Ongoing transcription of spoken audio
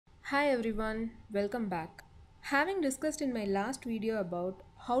Hi everyone, welcome back. Having discussed in my last video about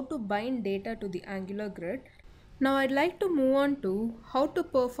how to bind data to the Angular grid, now I'd like to move on to how to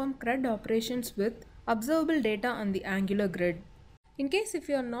perform CRUD operations with observable data on the Angular grid. In case if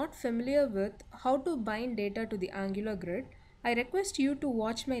you are not familiar with how to bind data to the Angular grid, I request you to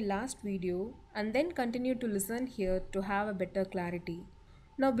watch my last video and then continue to listen here to have a better clarity.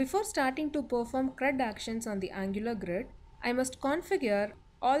 Now before starting to perform CRUD actions on the Angular grid, I must configure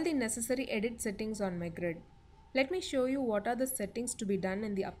all the necessary edit settings on my grid. Let me show you what are the settings to be done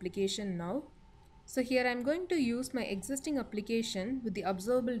in the application now. So here I am going to use my existing application with the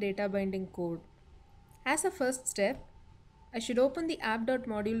observable data binding code. As a first step, I should open the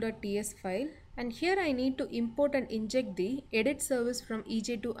app.module.ts file, and here I need to import and inject the edit service from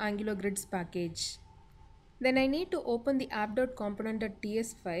EJ2 Angular Grids package. Then I need to open the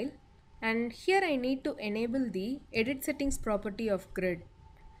app.component.ts file, and here I need to enable the edit settings property of grid.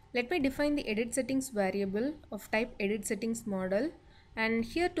 Let me define the edit settings variable of type edit settings model, and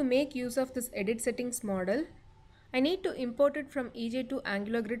here to make use of this edit settings model, I need to import it from EJ2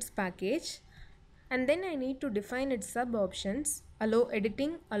 Angular Grids package, and then I need to define its sub options: allow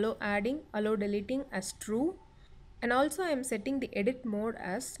editing, allow adding, allow deleting as true, and also I am setting the edit mode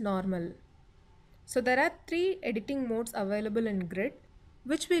as normal. So there are three editing modes available in grid,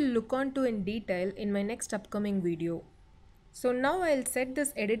 which we'll look on to in detail in my next upcoming video. So now I'll set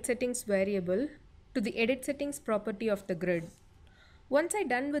this edit settings variable to the edit settings property of the grid. Once I'm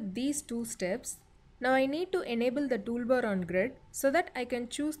done with these two steps, now I need to enable the toolbar on grid so that I can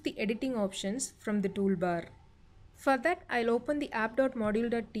choose the editing options from the toolbar. For that, I'll open the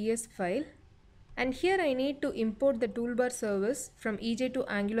app.module.ts file, and here I need to import the toolbar service from EJ2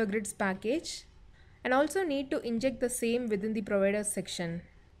 Angular Grids package, and also need to inject the same within the providers section.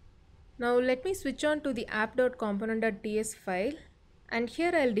 Now let me switch on to the app.component.ts file, and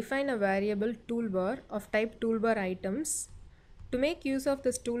here I'll define a variable toolbar of type toolbar items. To make use of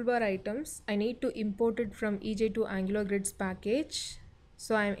this toolbar items, I need to import it from EJ2 Angular Grids package.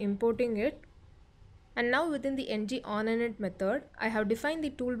 So I am importing it. And now within the ng-oninit method, I have defined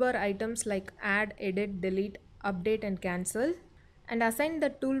the toolbar items like add, edit, delete, update and cancel, and assigned the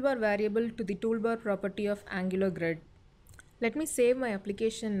toolbar variable to the toolbar property of Angular Grid. Let me save my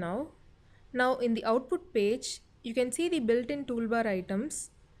application now. Now in the output page, you can see the built-in toolbar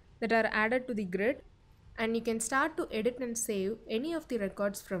items that are added to the grid, and you can start to edit and save any of the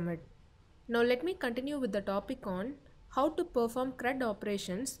records from it. Now let me continue with the topic on how to perform CRUD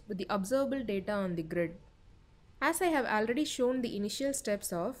operations with the observable data on the grid. As I have already shown the initial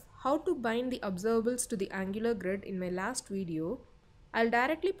steps of how to bind the observables to the Angular grid in my last video, I'll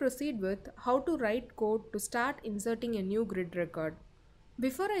directly proceed with how to write code to start inserting a new grid record.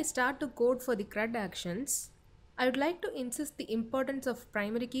 Before I start to code for the CRUD actions, I would like to insist the importance of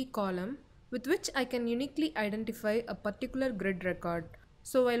primary key column with which I can uniquely identify a particular grid record.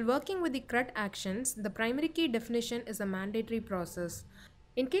 So while working with the CRUD actions, the primary key definition is a mandatory process.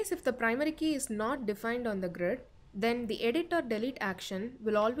 In case if the primary key is not defined on the grid, then the edit or delete action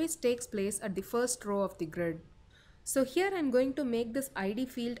will always take place at the first row of the grid. So here I am going to make this ID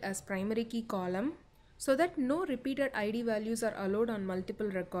field as primary key column so that no repeated ID values are allowed on multiple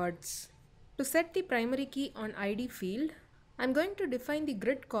records. To set the primary key on ID field, I am going to define the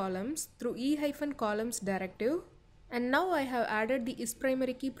grid columns through e-columns directive, and now I have added the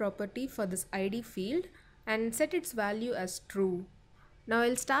isPrimaryKey property for this ID field and set its value as true. Now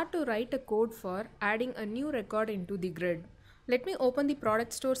I'll start to write a code for adding a new record into the grid. Let me open the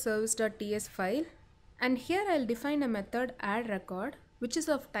productStoreService.ts file, and here I'll define a method addRecord which is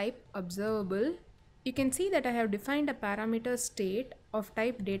of type observable. You can see that I have defined a parameter state of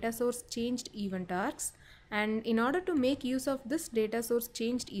type dataSourceChanged event args, and in order to make use of this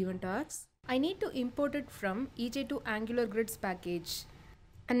dataSourceChanged event args, I need to import it from EJ2 Angular Grids package.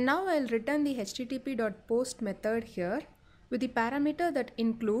 And now I'll return the http.post method here with the parameter that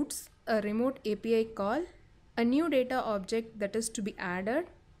includes a remote API call, a new data object that is to be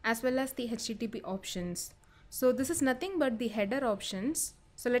added, as well as the HTTP options. So this is nothing but the header options.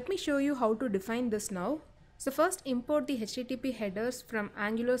 So let me show you how to define this now. So first import the HTTP headers from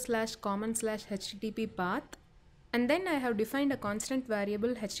angular/common/http path. And then I have defined a constant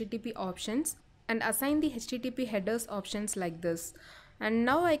variable HTTP options and assigned the HTTP headers options like this. And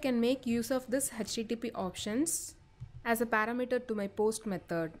now I can make use of this HTTP options as a parameter to my post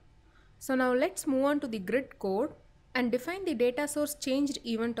method. So now let's move on to the grid code and define the dataSourceChanged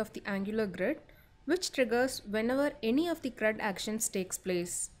event of the Angular grid, which triggers whenever any of the CRUD actions takes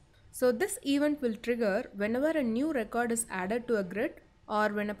place. So this event will trigger whenever a new record is added to a grid or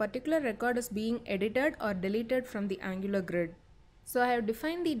when a particular record is being edited or deleted from the Angular grid. So I have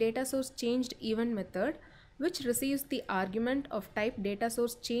defined the dataSourceChanged event method, which receives the argument of type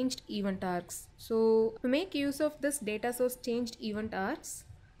dataSourceChanged event args. So to make use of this dataSourceChanged event args,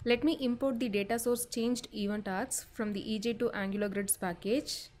 let me import the dataSourceChanged event args from the EJ2 Angular Grids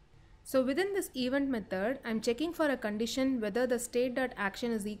package. So within this event method, I'm checking for a condition whether the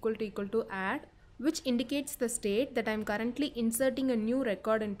state.action is equal to add, which indicates the state that I'm currently inserting a new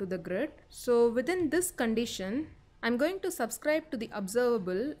record into the grid. So within this condition, I'm going to subscribe to the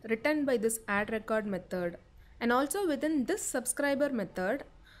observable written by this add record method. And also within this subscriber method,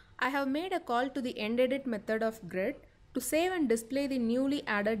 I have made a call to the endEdit method of grid to save and display the newly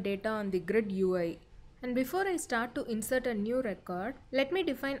added data on the grid UI. And before I start to insert a new record, let me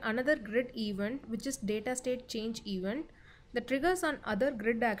define another grid event, which is dataStateChange event, that triggers on other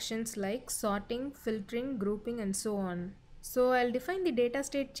grid actions like sorting, filtering, grouping, and so on. So I'll define the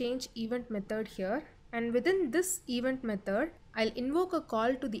dataStateChange event method here, and within this event method, I'll invoke a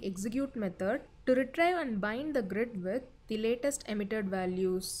call to the execute method to retrieve and bind the grid with the latest emitted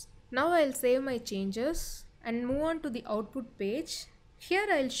values. Now I'll save my changes and move on to the output page. Here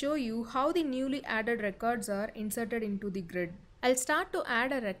I'll show you how the newly added records are inserted into the grid. I'll start to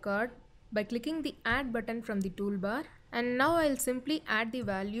add a record by clicking the add button from the toolbar, and now I'll simply add the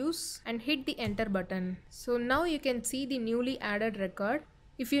values and hit the enter button. So now you can see the newly added record.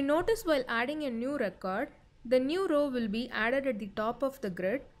 If you notice, while adding a new record, the new row will be added at the top of the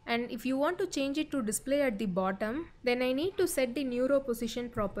grid, and if you want to change it to display at the bottom, then I need to set the new row position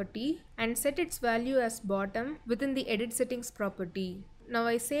property and set its value as bottom within the edit settings property. Now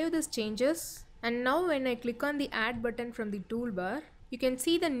I save these changes, and now when I click on the add button from the toolbar, you can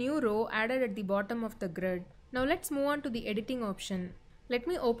see the new row added at the bottom of the grid. Now let's move on to the editing option. Let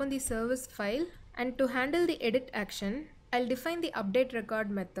me open the service file, and to handle the edit action, I'll define the update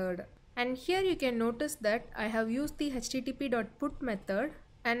record method. And here you can notice that I have used the http.put method,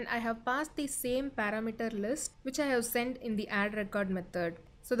 and I have passed the same parameter list which I have sent in the add record method.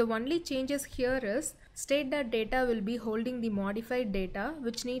 So the only changes here is state that data will be holding the modified data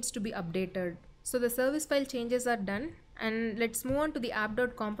which needs to be updated. So the service file changes are done, and let's move on to the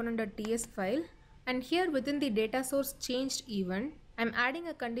app.component.ts file. And here within the dataSourceChanged event, I'm adding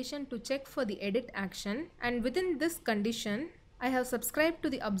a condition to check for the edit action, and within this condition, I have subscribed to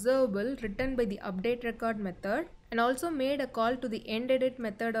the observable written by the update record method, and also made a call to the endEdit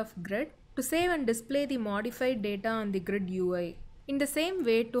method of grid to save and display the modified data on the grid UI. In the same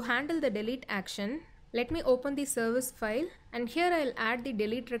way, to handle the delete action, let me open the service file, and here I'll add the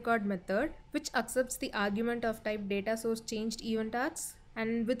delete record method, which accepts the argument of type dataSourceChanged event args.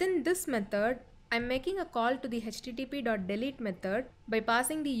 And within this method, I'm making a call to the http.delete method by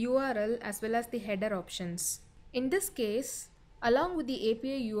passing the URL as well as the header options. In this case, along with the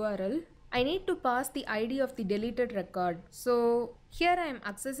API URL, I need to pass the ID of the deleted record. So here I am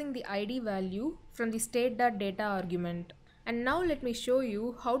accessing the ID value from the state.data argument. And now let me show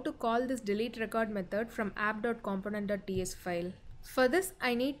you how to call this delete record method from app.component.ts file. For this,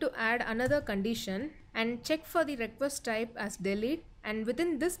 I need to add another condition and check for the request type as delete, and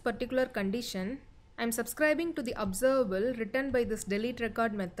within this particular condition, I'm subscribing to the observable written by this delete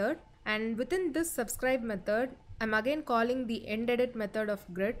record method, and within this subscribe method, I'm again calling the endEdit method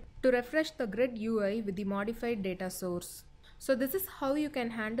of grid to refresh the grid UI with the modified data source. So this is how you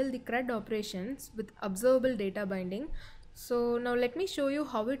can handle the CRUD operations with observable data binding. So now let me show you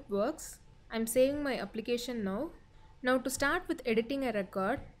how it works. I'm saving my application now. Now to start with editing a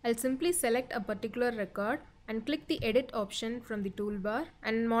record, I'll simply select a particular record and click the edit option from the toolbar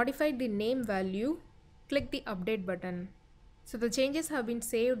and modify the name value. Click the update button. So the changes have been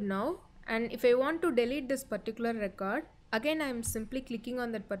saved now, and if I want to delete this particular record, again I am simply clicking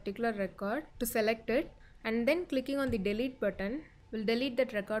on that particular record to select it, and then clicking on the delete button will delete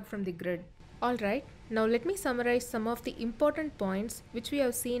that record from the grid. Alright, now let me summarize some of the important points which we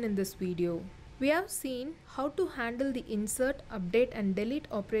have seen in this video. We have seen how to handle the insert, update and delete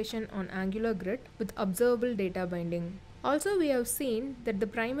operation on Angular Grid with observable data binding. Also, we have seen that the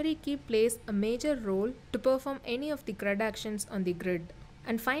primary key plays a major role to perform any of the CRUD actions on the grid.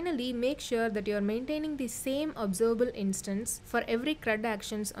 And finally, make sure that you are maintaining the same observable instance for every CRUD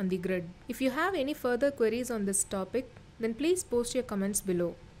actions on the grid. If you have any further queries on this topic, then please post your comments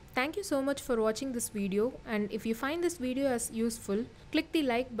below. Thank you so much for watching this video, and if you find this video as useful, click the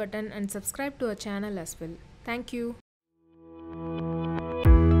like button and subscribe to our channel as well. Thank you.